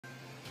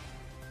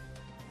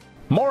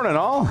Morning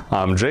all,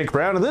 I'm Jake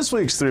Brown and this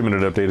week's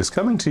 3-Minute Update is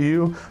coming to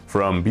you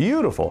from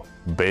beautiful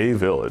Bay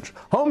Village,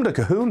 home to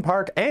Cahoon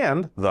Park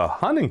and the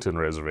Huntington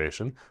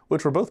Reservation,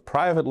 which were both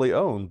privately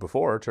owned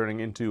before turning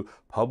into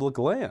public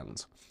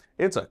lands.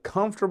 It's a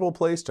comfortable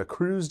place to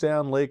cruise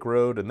down Lake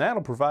Road, and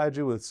that'll provide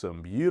you with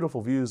some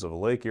beautiful views of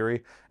Lake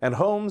Erie and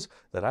homes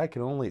that I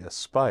can only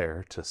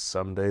aspire to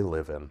someday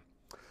live in.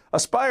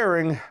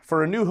 Aspiring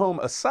for a new home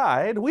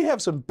aside, we have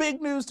some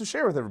big news to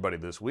share with everybody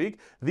this week.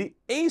 The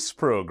ACE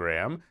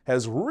program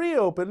has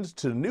reopened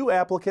to new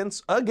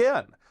applicants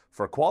again.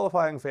 For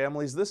qualifying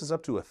families, this is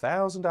up to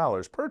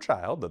 $1,000 per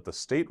child that the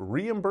state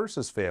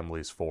reimburses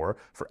families for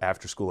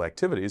after-school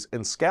activities,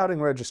 and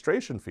scouting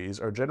registration fees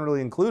are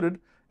generally included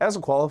as a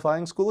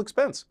qualifying school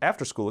expense,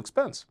 after-school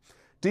expense.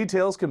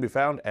 Details can be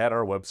found at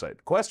our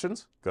website.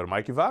 Questions? Go to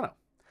Mike Evano.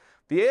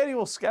 The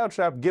annual Scout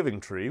Shop Giving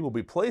Tree will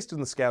be placed in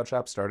the Scout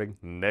Shop starting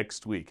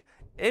next week.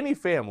 Any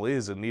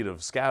families in need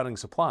of scouting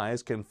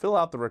supplies can fill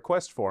out the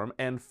request form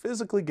and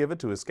physically give it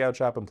to a Scout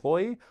Shop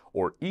employee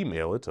or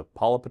email it to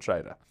Paula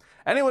Pachita.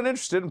 Anyone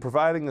interested in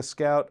providing a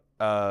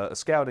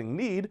scouting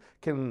need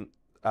can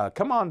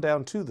come on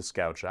down to the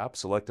Scout Shop,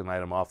 select an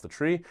item off the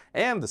tree,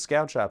 and the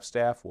Scout Shop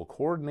staff will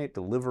coordinate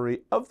delivery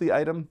of the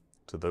item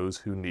to those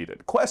who need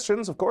it.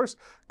 Questions, of course,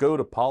 go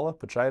to Paula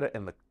Pachita,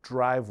 and the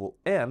drive will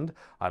end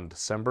on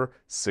December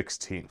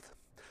 16th.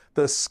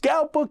 The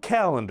Scoutbook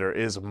calendar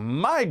is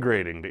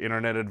migrating to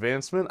internet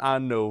advancement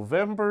on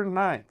November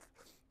 9th.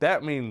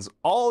 That means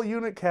all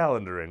unit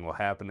calendaring will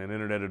happen in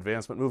internet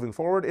advancement moving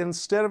forward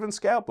instead of in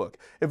Scoutbook.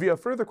 If you have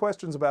further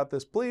questions about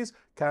this, please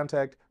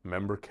contact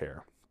Member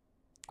Care.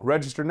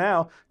 Register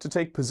now to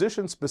take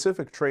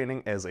position-specific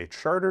training as a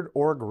chartered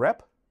org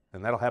rep,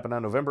 and that'll happen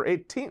on November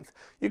 18th.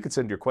 You can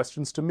send your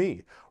questions to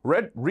me.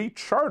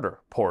 Recharter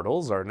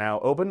portals are now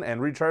open, and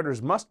recharters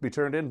must be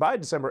turned in by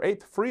December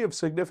 8th, free of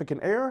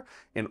significant error,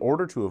 in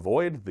order to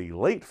avoid the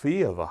late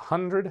fee of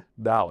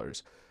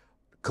 $100.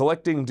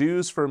 Collecting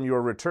dues from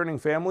your returning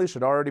family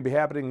should already be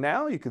happening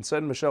now. You can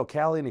send Michelle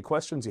Callie any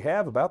questions you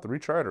have about the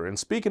recharter. And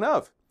speaking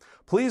of,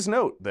 please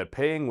note that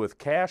paying with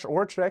cash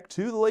or check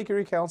to the Lake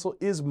Erie Council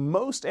is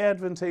most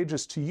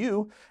advantageous to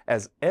you,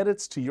 as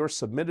edits to your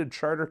submitted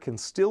charter can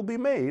still be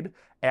made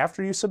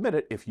after you submit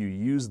it if you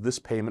use this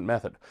payment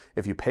method.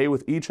 If you pay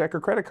with e-check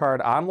or credit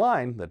card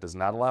online, that does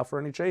not allow for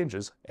any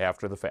changes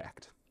after the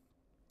fact.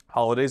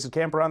 Holidays at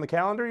Camp are on the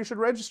calendar. You should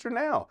register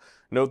now.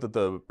 Note that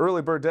the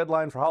early bird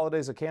deadline for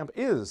Holidays at Camp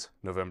is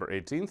November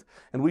 18th,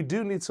 and we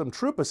do need some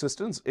troop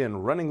assistance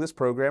in running this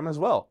program as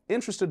well.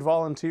 Interested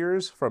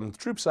volunteers from the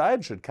troop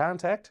side should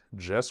contact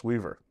Jess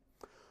Weaver.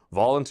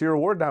 Volunteer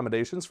award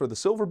nominations for the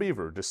Silver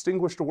Beaver,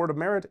 Distinguished Award of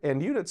Merit,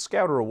 and Unit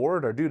Scouter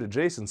Award are due to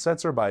Jason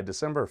Setzer by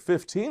December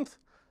 15th.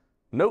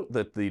 Note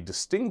that the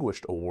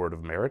Distinguished Award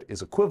of Merit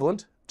is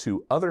equivalent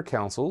to other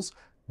councils'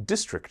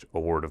 District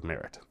Award of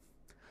Merit.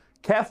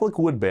 Catholic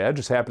Wood Badge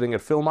is happening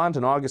at Philmont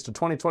in August of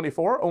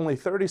 2024. Only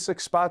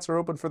 36 spots are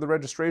open for the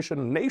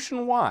registration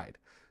nationwide.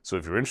 So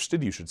if you're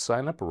interested, you should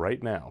sign up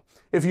right now.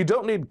 If you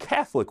don't need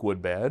Catholic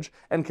Wood Badge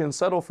and can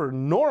settle for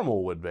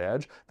normal Wood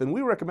Badge, then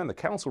we recommend the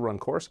council-run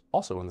course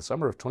also in the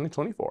summer of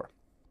 2024.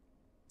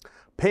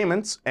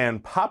 Payments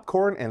for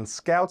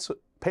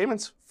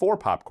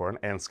popcorn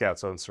and Scout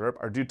Zone syrup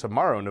are due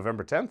tomorrow,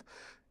 November 10th,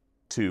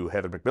 to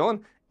Heather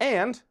McMillan,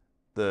 and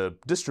the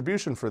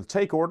distribution for the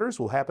take orders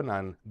will happen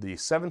on the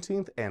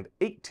 17th and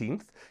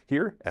 18th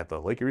here at the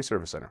Lake Erie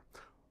Service Center.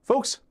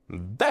 Folks,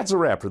 that's a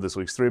wrap for this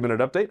week's 3-Minute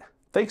Update.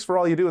 Thanks for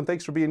all you do, and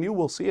thanks for being you.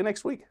 We'll see you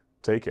next week.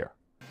 Take care.